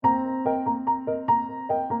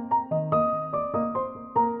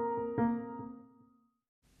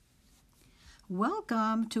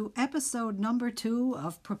welcome to episode number 2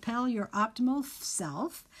 of Propel Your Optimal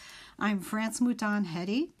Self. I'm France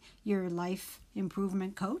Mouton-Hetty, your life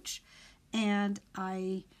improvement coach, and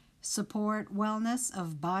I support wellness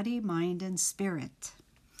of body, mind, and spirit.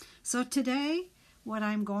 So today, what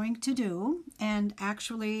I'm going to do, and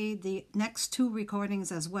actually the next 2 recordings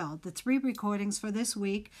as well, the 3 recordings for this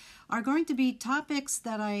week are going to be topics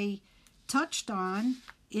that I touched on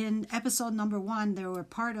in episode number 1. They were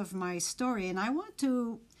part of my story, and I want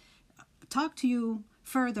to talk to you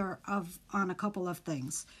further on a couple of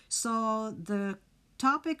things. So the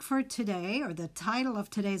topic for today, or the title of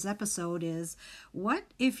today's episode, is What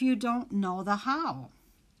If You Don't Know the How?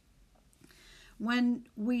 When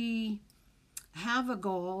we have a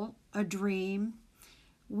goal, a dream,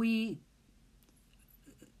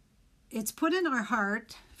 it's put in our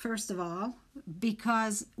heart, first of all,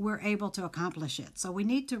 because we're able to accomplish it. So we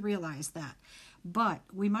need to realize that. But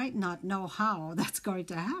we might not know how that's going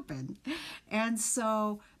to happen. And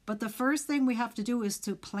so, but the first thing we have to do is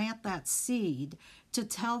to plant that seed to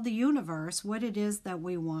tell the universe what it is that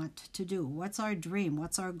we want to do. What's our dream?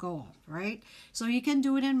 What's our goal, right? So you can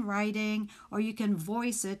do it in writing, or you can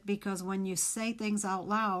voice it, because when you say things out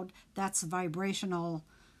loud, that's vibrational.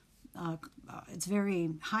 It's very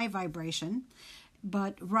high vibration.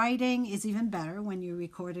 But writing is even better when you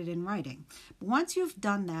record it in writing. But once you've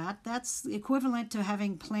done that, that's equivalent to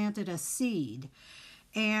having planted a seed.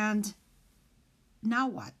 And now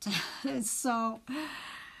what? So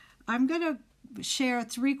I'm going to share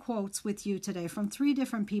 3 quotes with you today from 3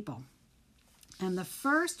 different people. And the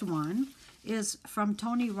first one is from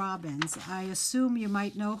Tony Robbins. I assume you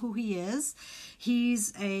might know who he is.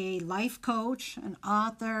 He's a life coach, an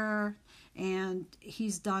author, and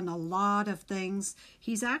he's done a lot of things.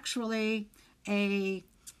 He's actually a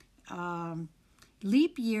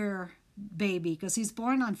leap year baby, because he's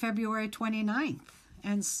born on February 29th.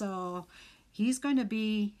 And so he's going to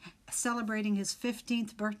be celebrating his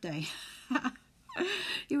 15th birthday.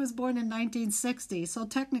 He was born in 1960, so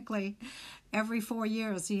technically every 4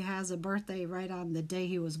 years he has a birthday right on the day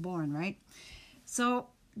he was born, right? So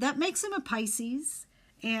that makes him a Pisces,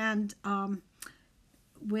 and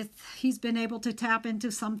he's been able to tap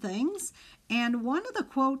into some things. And one of the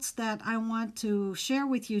quotes that I want to share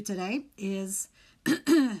with you today is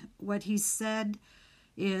what he said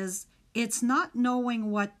is, "It's not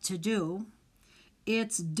knowing what to do,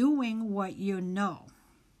 it's doing what you know."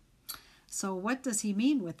 So what does he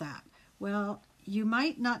mean with that? Well, you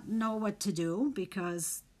might not know what to do,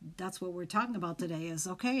 because that's what we're talking about today is,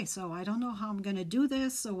 okay, so I don't know how I'm going to do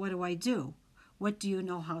this, so what do I do? What do you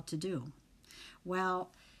know how to do? Well,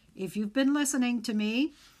 if you've been listening to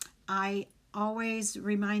me, I always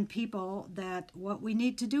remind people that what we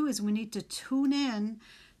need to do is we need to tune in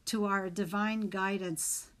to our divine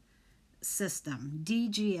guidance system,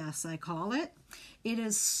 DGS I call it. It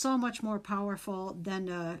is so much more powerful than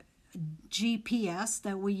a GPS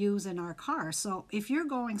that we use in our car. So if you're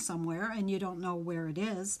going somewhere and you don't know where it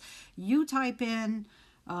is, you type in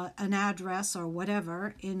an address or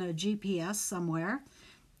whatever in a GPS somewhere,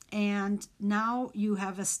 and now you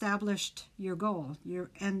have established your goal,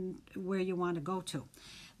 and where you want to go to.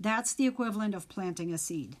 That's the equivalent of planting a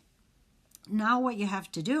seed. Now what you have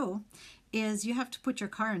to do is you have to put your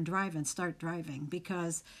car in drive and start driving,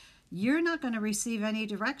 because you're not going to receive any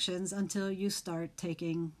directions until you start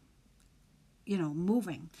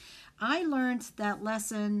moving. I learned that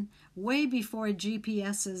lesson way before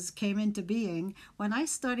GPSs came into being. When I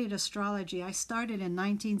studied astrology, I started in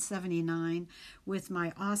 1979 with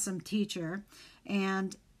my awesome teacher,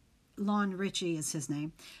 and Lon Ritchie is his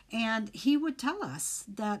name. And he would tell us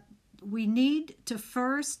that we need to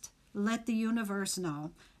first let the universe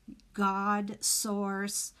know, God,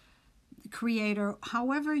 source, creator,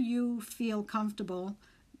 however you feel comfortable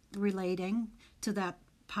relating to that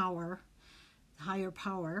power, higher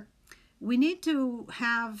power. We need to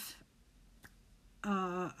have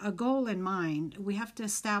a goal in mind. We have to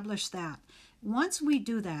establish that. Once we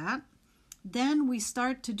do that, then we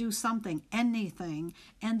start to do something, anything,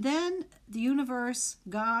 and then the universe,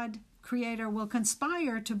 God, creator, will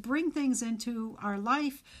conspire to bring things into our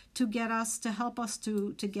life to help us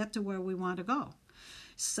to get to where we want to go.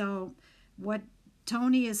 So what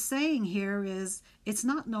Tony is saying here is, it's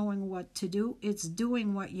not knowing what to do, it's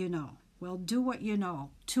doing what you know. Well, do what you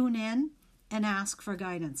know. Tune in and ask for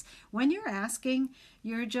guidance. When you're asking,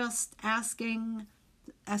 you're just asking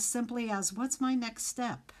as simply as, what's my next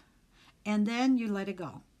step? And then you let it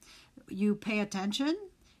go. You pay attention.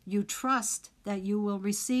 You trust that you will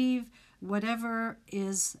receive whatever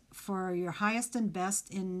is for your highest and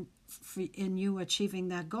best in you achieving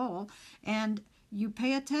that goal. And you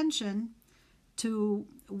pay attention to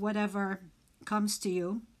whatever comes to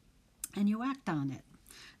you, and you act on it.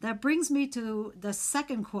 That brings me to the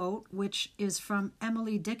second quote, which is from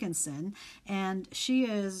Emily Dickinson, and she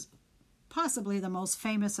is possibly the most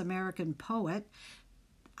famous American poet.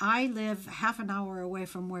 I live half an hour away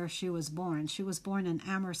from where she was born. She was born in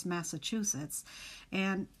Amherst, Massachusetts,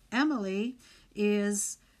 and Emily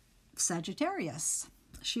is Sagittarius.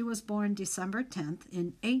 She was born December 10th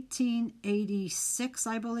in 1886,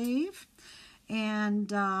 I believe,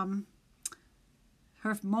 and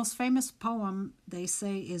her most famous poem, they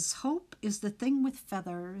say, is "Hope is the Thing with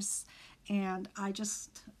Feathers," and I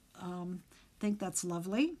just think that's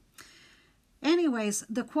lovely. Anyways,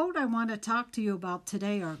 the quote I want to talk to you about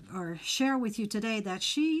today, or share with you today, that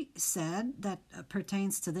she said that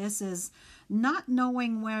pertains to this is, "Not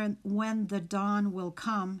knowing when the dawn will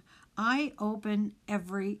come, I open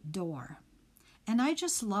every door." And I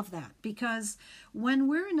just love that, because when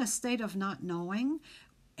we're in a state of not knowing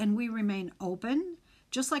and we remain open,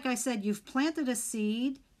 just like I said, you've planted a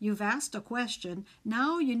seed, you've asked a question,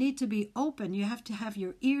 now you need to be open. You have to have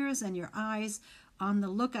your ears and your eyes on the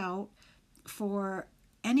lookout for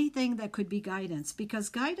anything that could be guidance, because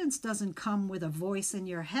guidance doesn't come with a voice in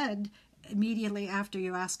your head immediately after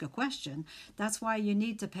you ask a question. That's why you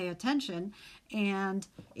need to pay attention, and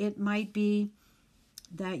it might be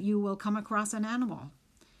that you will come across an animal,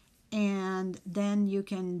 and then you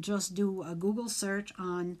can just do a Google search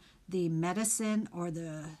on the medicine or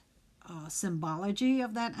the symbology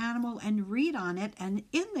of that animal and read on it, and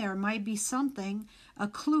in there might be something, a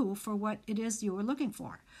clue for what it is you were looking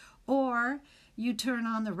for. Or you turn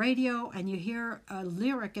on the radio and you hear a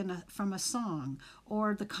lyric from a song,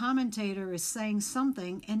 or the commentator is saying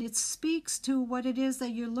something and it speaks to what it is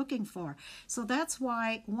that you're looking for. So that's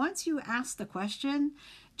why once you ask the question,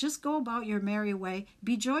 just go about your merry way.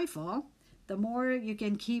 Be joyful. The more you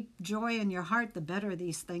can keep joy in your heart, the better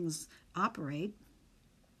these things operate.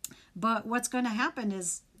 But what's going to happen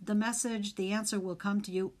is the message, the answer will come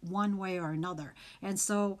to you one way or another. And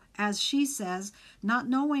so, as she says, not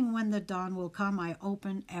knowing when the dawn will come, I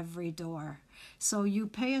open every door. So you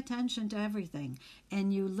pay attention to everything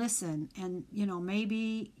and you listen, and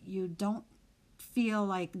maybe you don't feel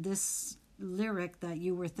like this lyric that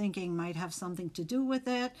you were thinking might have something to do with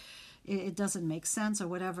it. It doesn't make sense or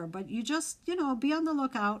whatever, but you just, be on the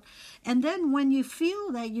lookout. And then when you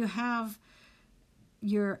feel that you have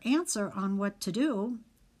your answer on what to do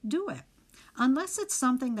it. Unless it's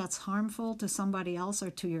something that's harmful to somebody else or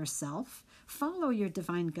to yourself, follow your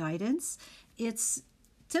divine guidance. It's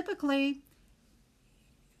typically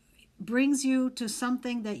brings you to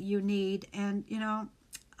something that you need. And,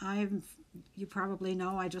 you probably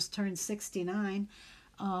know I just turned 69.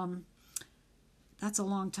 That's a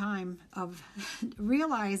long time of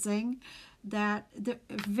realizing that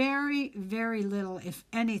very, very little, if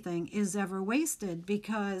anything, is ever wasted,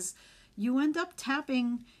 because you end up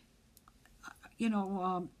tapping,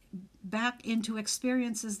 back into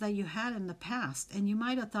experiences that you had in the past. And you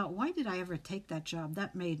might have thought, why did I ever take that job?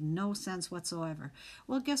 That made no sense whatsoever.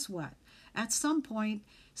 Well, guess what? At some point,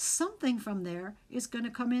 something from there is going to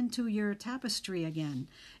come into your tapestry again.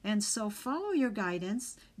 And so follow your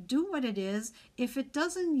guidance, do what it is. If it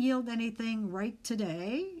doesn't yield anything right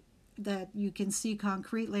today that you can see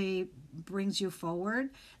concretely brings you forward,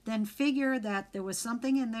 then figure that there was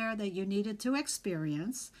something in there that you needed to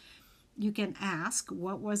experience. You can ask,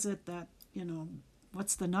 what was it that,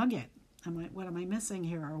 what's the nugget? What am I missing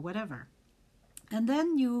here, or whatever? And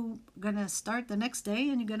then you're going to start the next day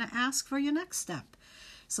and you're going to ask for your next step.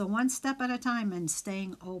 So one step at a time and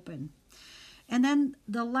staying open. And then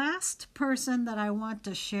the last person that I want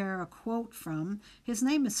to share a quote from, his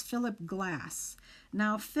name is Philip Glass.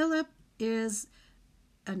 Now, Philip is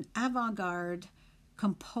an avant-garde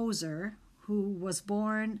composer who was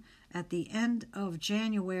born at the end of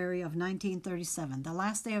January of 1937, the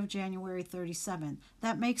last day of January 37.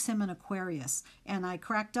 That makes him an Aquarius. And I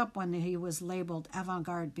cracked up when he was labeled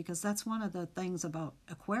avant-garde, because that's one of the things about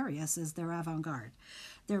Aquarius is they're avant-garde.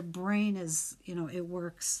 Their brain is, it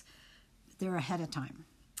works, they're ahead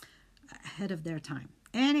of their time.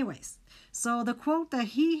 Anyways, so the quote that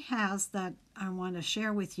he has that I want to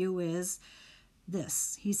share with you is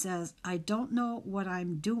this. He says, "I don't know what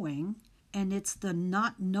I'm doing, and it's the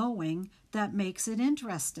not knowing that makes it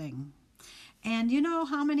interesting." And you know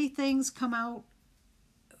how many things come out,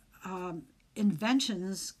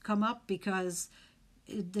 inventions come up because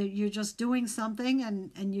you're just doing something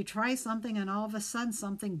and you try something and all of a sudden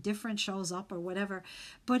something different shows up or whatever.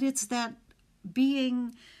 But it's that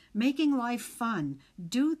making life fun.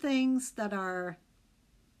 Do things that are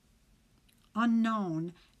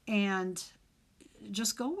unknown and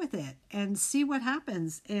just go with it and see what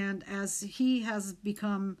happens. And as he has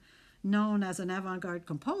become known as an avant-garde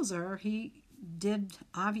composer, he did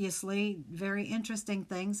obviously very interesting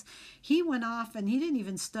things. He went off and he didn't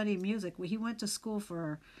even study music. He went to school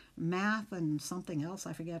for math and something else.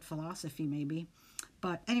 I forget, philosophy maybe.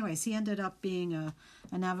 But anyways, he ended up being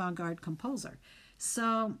an avant-garde composer.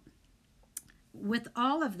 So with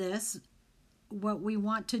all of this, what we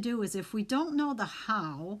want to do is, if we don't know the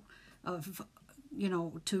how of,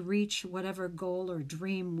 to reach whatever goal or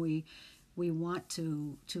dream we want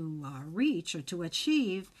to reach or to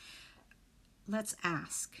achieve, let's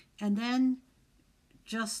ask. And then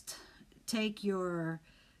just take your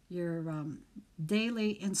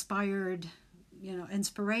daily inspired,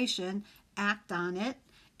 inspiration, act on it,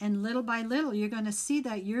 and little by little, you're going to see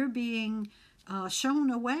that you're being shown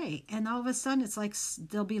a way. And all of a sudden, it's like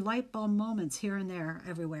there'll be light bulb moments here and there,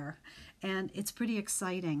 everywhere. And it's pretty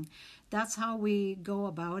exciting. That's how we go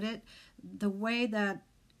about it. The way that,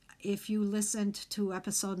 if you listened to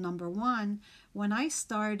episode number 1, when I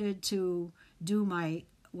started to do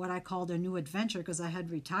what I called a new adventure, because I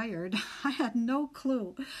had retired, I had no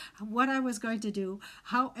clue what I was going to do,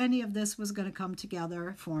 how any of this was going to come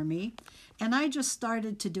together for me. And I just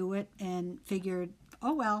started to do it and figured,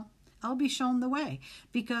 oh well, I'll be shown the way,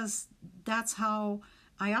 because that's how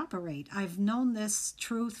I operate. I've known this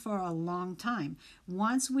truth for a long time.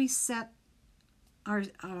 Once we set our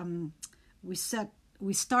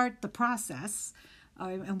we start the process,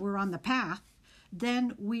 and we're on the path,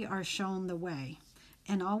 then we are shown the way.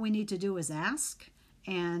 And all we need to do is ask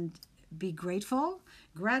and be grateful.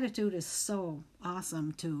 Gratitude is so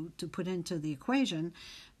awesome to put into the equation,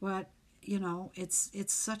 but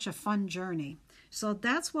it's such a fun journey. So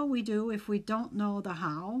that's what we do. If we don't know the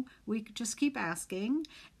how, we just keep asking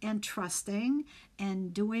and trusting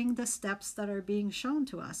and doing the steps that are being shown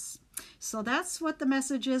to us. So that's what the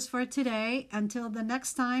message is for today. Until the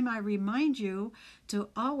next time, I remind you to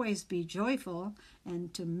always be joyful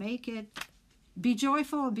and to make it, be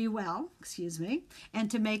joyful and be well,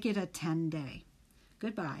 and to make it a 10-day.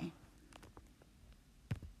 Goodbye.